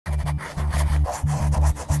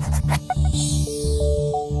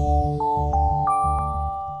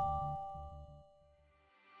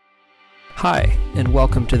Hi, and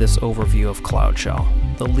welcome to this overview of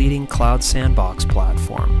CloudShell, the leading cloud sandbox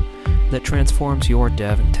platform that transforms your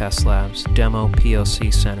dev and test labs, demo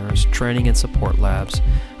POC centers, training and support labs,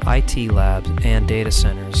 IT labs, and data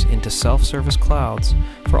centers into self-service clouds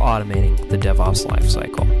for automating the DevOps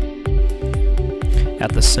lifecycle.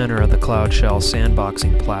 At the center of the CloudShell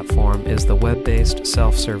sandboxing platform is the web-based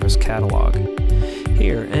self-service catalog.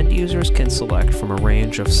 Here, end users can select from a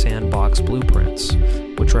range of sandbox blueprints,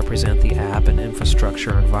 which represent the app and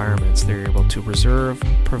infrastructure environments they're able to reserve,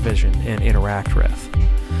 provision, and interact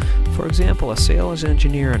with. For example, a sales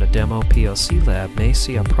engineer in a demo POC lab may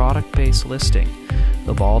see a product-based listing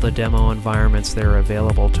of all the demo environments that are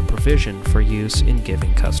available to provision for use in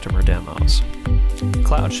giving customer demos.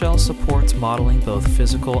 CloudShell supports modeling both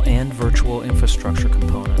physical and virtual infrastructure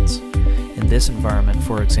components. In this environment,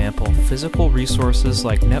 for example, physical resources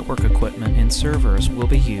like network equipment and servers will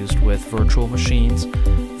be used with virtual machines,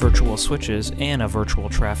 virtual switches, and a virtual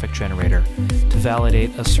traffic generator to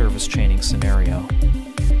validate a service chaining scenario.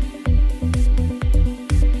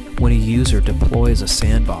 When a user deploys a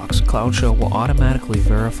sandbox, CloudShell will automatically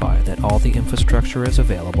verify that all the infrastructure is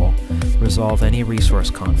available, resolve any resource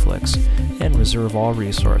conflicts, and reserve all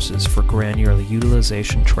resources for granular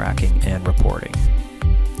utilization tracking and reporting.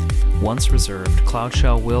 Once reserved,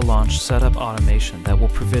 CloudShell will launch setup automation that will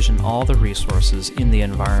provision all the resources in the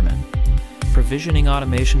environment. Provisioning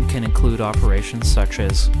automation can include operations such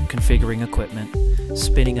as configuring equipment,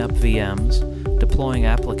 spinning up VMs, deploying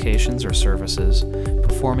applications or services,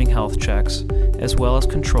 performing health checks, as well as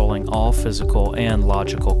controlling all physical and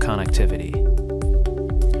logical connectivity.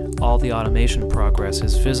 All the automation progress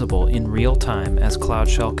is visible in real time as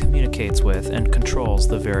CloudShell communicates with and controls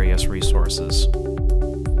the various resources.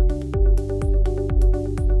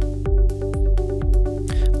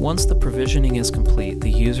 Once the provisioning is complete, the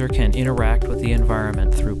user can interact with the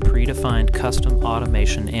environment through predefined custom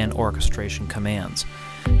automation and orchestration commands.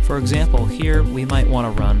 For example, here we might want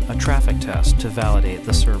to run a traffic test to validate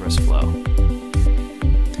the service flow.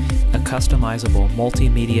 A customizable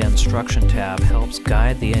multimedia instruction tab helps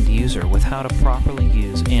guide the end user with how to properly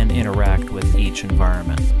use and interact with each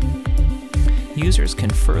environment. Users can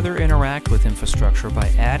further interact with infrastructure by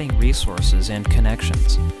adding resources and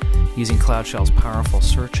connections. Using CloudShell's powerful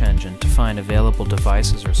search engine to find available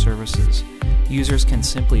devices or services, users can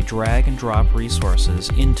simply drag and drop resources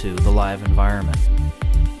into the live environment.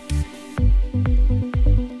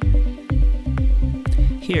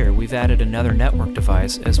 Here, we've added another network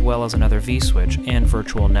device as well as another vSwitch and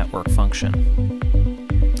virtual network function.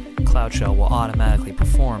 CloudShell will automatically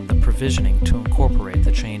perform the provisioning to incorporate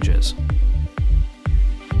the changes.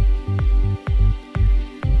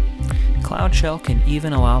 CloudShell can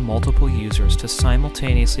even allow multiple users to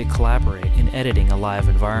simultaneously collaborate in editing a live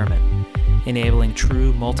environment, enabling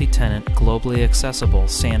true multi-tenant, globally accessible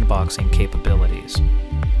sandboxing capabilities.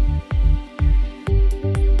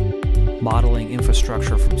 Modeling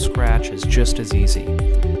infrastructure from scratch is just as easy.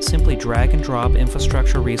 Simply drag and drop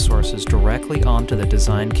infrastructure resources directly onto the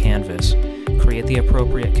design canvas, create the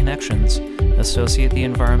appropriate connections, associate the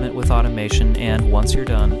environment with automation, and once you're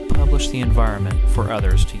done, publish the environment for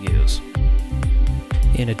others to use.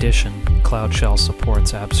 In addition, CloudShell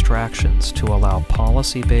supports abstractions to allow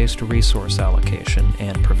policy-based resource allocation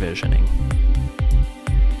and provisioning.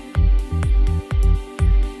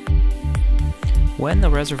 When the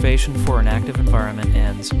reservation for an active environment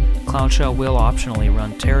ends, CloudShell will optionally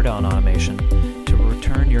run teardown automation to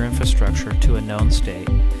return your infrastructure to a known state,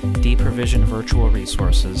 deprovision virtual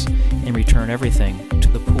resources, and return everything to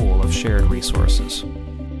the pool of shared resources.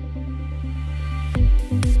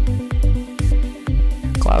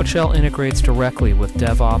 CloudShell integrates directly with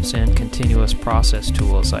DevOps and continuous process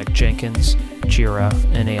tools like Jenkins, Jira,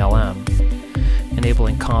 and ALM,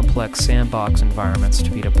 enabling complex sandbox environments to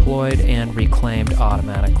be deployed and reclaimed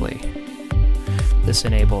automatically. This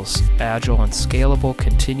enables agile and scalable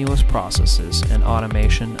continuous processes and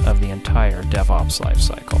automation of the entire DevOps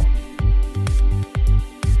lifecycle.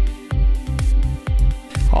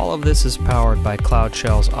 All of this is powered by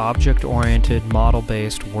CloudShell's object-oriented,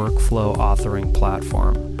 model-based workflow authoring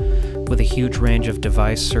platform. With a huge range of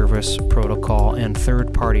device, service, protocol, and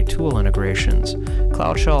third-party tool integrations,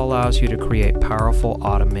 CloudShell allows you to create powerful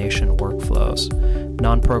automation workflows.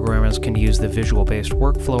 Non-programmers can use the visual-based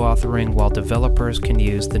workflow authoring, while developers can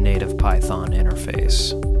use the native Python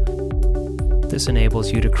interface. This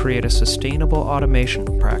enables you to create a sustainable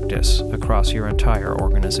automation practice across your entire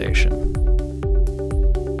organization.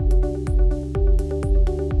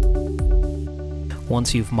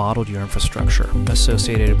 Once you've modeled your infrastructure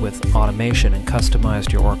associated with automation and customized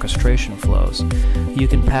your orchestration flows, you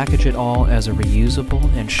can package it all as a reusable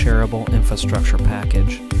and shareable infrastructure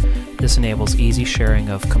package. This enables easy sharing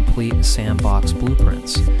of complete sandbox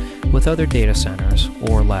blueprints with other data centers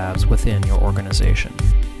or labs within your organization.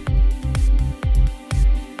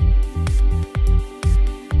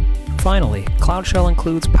 Finally, CloudShell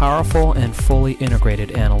includes powerful and fully integrated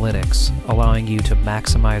analytics, allowing you to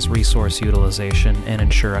maximize resource utilization and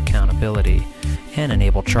ensure accountability, and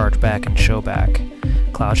enable chargeback and showback.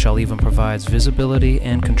 CloudShell even provides visibility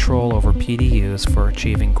and control over PDUs for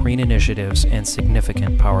achieving green initiatives and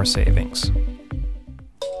significant power savings.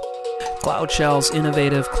 CloudShell's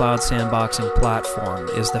innovative cloud sandboxing platform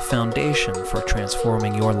is the foundation for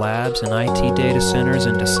transforming your labs and IT data centers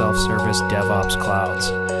into self-service DevOps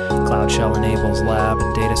clouds. CloudShell enables lab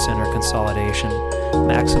and data center consolidation,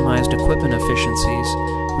 maximized equipment efficiencies,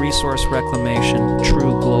 resource reclamation,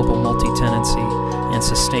 true global multi-tenancy, and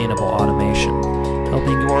sustainable automation,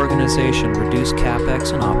 helping your organization reduce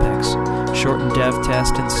CapEx and OpEx, shorten dev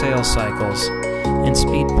test and sales cycles, and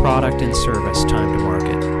speed product and service time to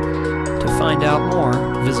market. To find out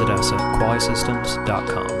more, visit us at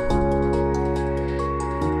qualisystems.com.